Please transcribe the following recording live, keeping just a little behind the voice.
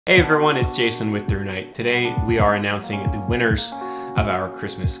Hey everyone, it's Jason with ThruNite. Today we are announcing the winners of our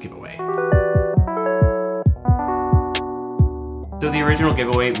Christmas giveaway. So the original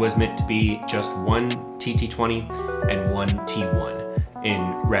giveaway was meant to be just one TT20 and one T1 in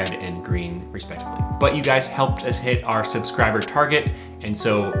red and green respectively. But you guys helped us hit our subscriber target, and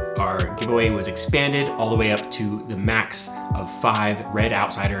so our giveaway was expanded all the way up to the max of 5 Red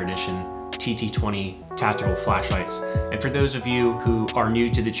Outsider Edition TT20 tactical flashlights. And for those of you who are new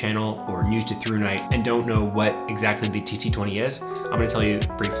to the channel or new to ThruNite and don't know what exactly the TT20 is, I'm gonna tell you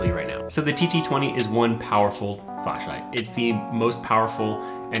briefly right now. So the TT20 is one powerful flashlight. It's the most powerful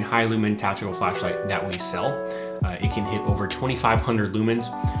and high lumen tactical flashlight that we sell. It can hit over 2,500 lumens,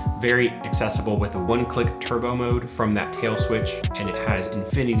 very accessible with a one-click turbo mode from that tail switch, and it has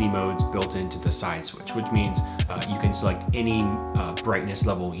infinity modes built into the side switch, which means you can select any brightness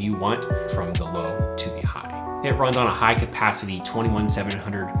level you want from the low to the high. It runs on a high capacity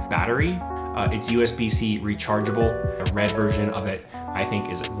 21700 battery. It's USB-C rechargeable. The red version of it, I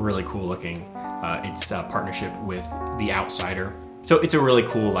think, is really cool looking. It's a partnership with the Outsider. So it's a really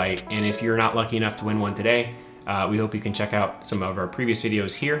cool light, and if you're not lucky enough to win one today, we hope you can check out some of our previous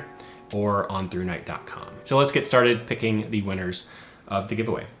videos here or on ThruNite.com. So let's get started picking the winners of the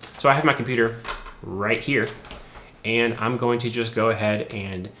giveaway. So I have my computer right here, and I'm going to just go ahead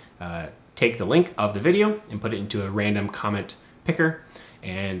and take the link of the video and put it into a random comment picker,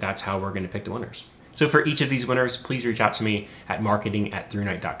 and that's how we're going to pick the winners. So for each of these winners, please reach out to me at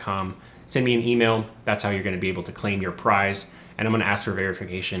marketing@ThruNite.com. Send me an email. That's how you're going to be able to claim your prize, and I'm going to ask for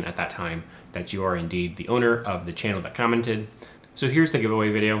verification at that time that you are indeed the owner of the channel that commented. So here's the giveaway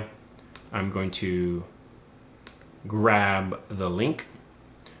video. I'm going to grab the link.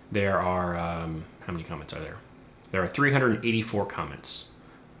 There are, how many comments are there? There are 384 comments.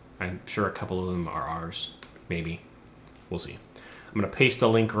 I'm sure a couple of them are ours, maybe. We'll see. I'm gonna paste the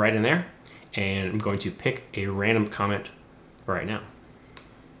link right in there, and I'm going to pick a random comment right now.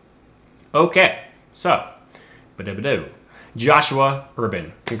 Okay, so, Joshua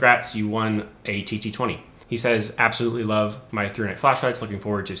Urban, congrats, you won a TT20. He says, absolutely love my ThruNite flashlights, looking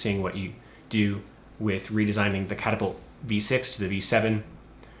forward to seeing what you do with redesigning the Catapult V6 to the V7.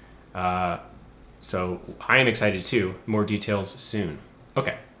 So I am excited too, more details soon.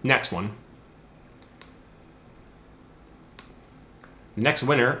 Okay, next one. The next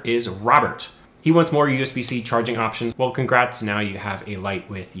winner is Robert. He wants more USB-C charging options. Well, congrats, now you have a light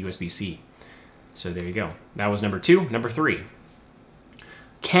with USB-C. So there you go. That was number 2. Number 3,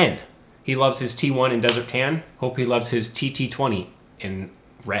 Ken. He loves his T1 in Desert Tan. Hope he loves his TT20 in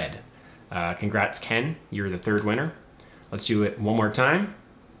red. Congrats, Ken. You're the 3rd winner. Let's do it one more time.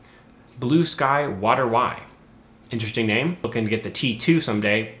 Blue Sky Water Y. Interesting name. Looking to get the T2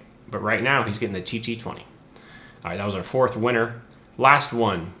 someday, but right now he's getting the TT20. All right, that was our 4th winner. Last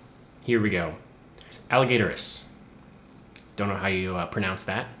one. Here we go. Alligatorus. Don't know how you pronounce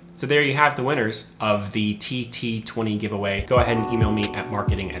that. So there you have the winners of the TT20 giveaway. Go ahead and email me at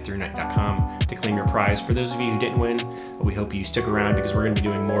marketing@ThruNite.com to claim your prize. For those of you who didn't win, we hope you stick around because we're going to be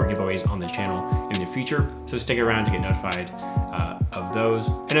doing more giveaways on the channel in the future. So stick around to get notified of those.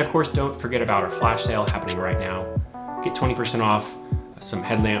 And of course, don't forget about our flash sale happening right now. Get 20% off some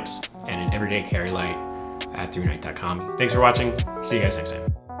headlamps and an everyday carry light at ThruNite.com. Thanks for watching. See you guys next time.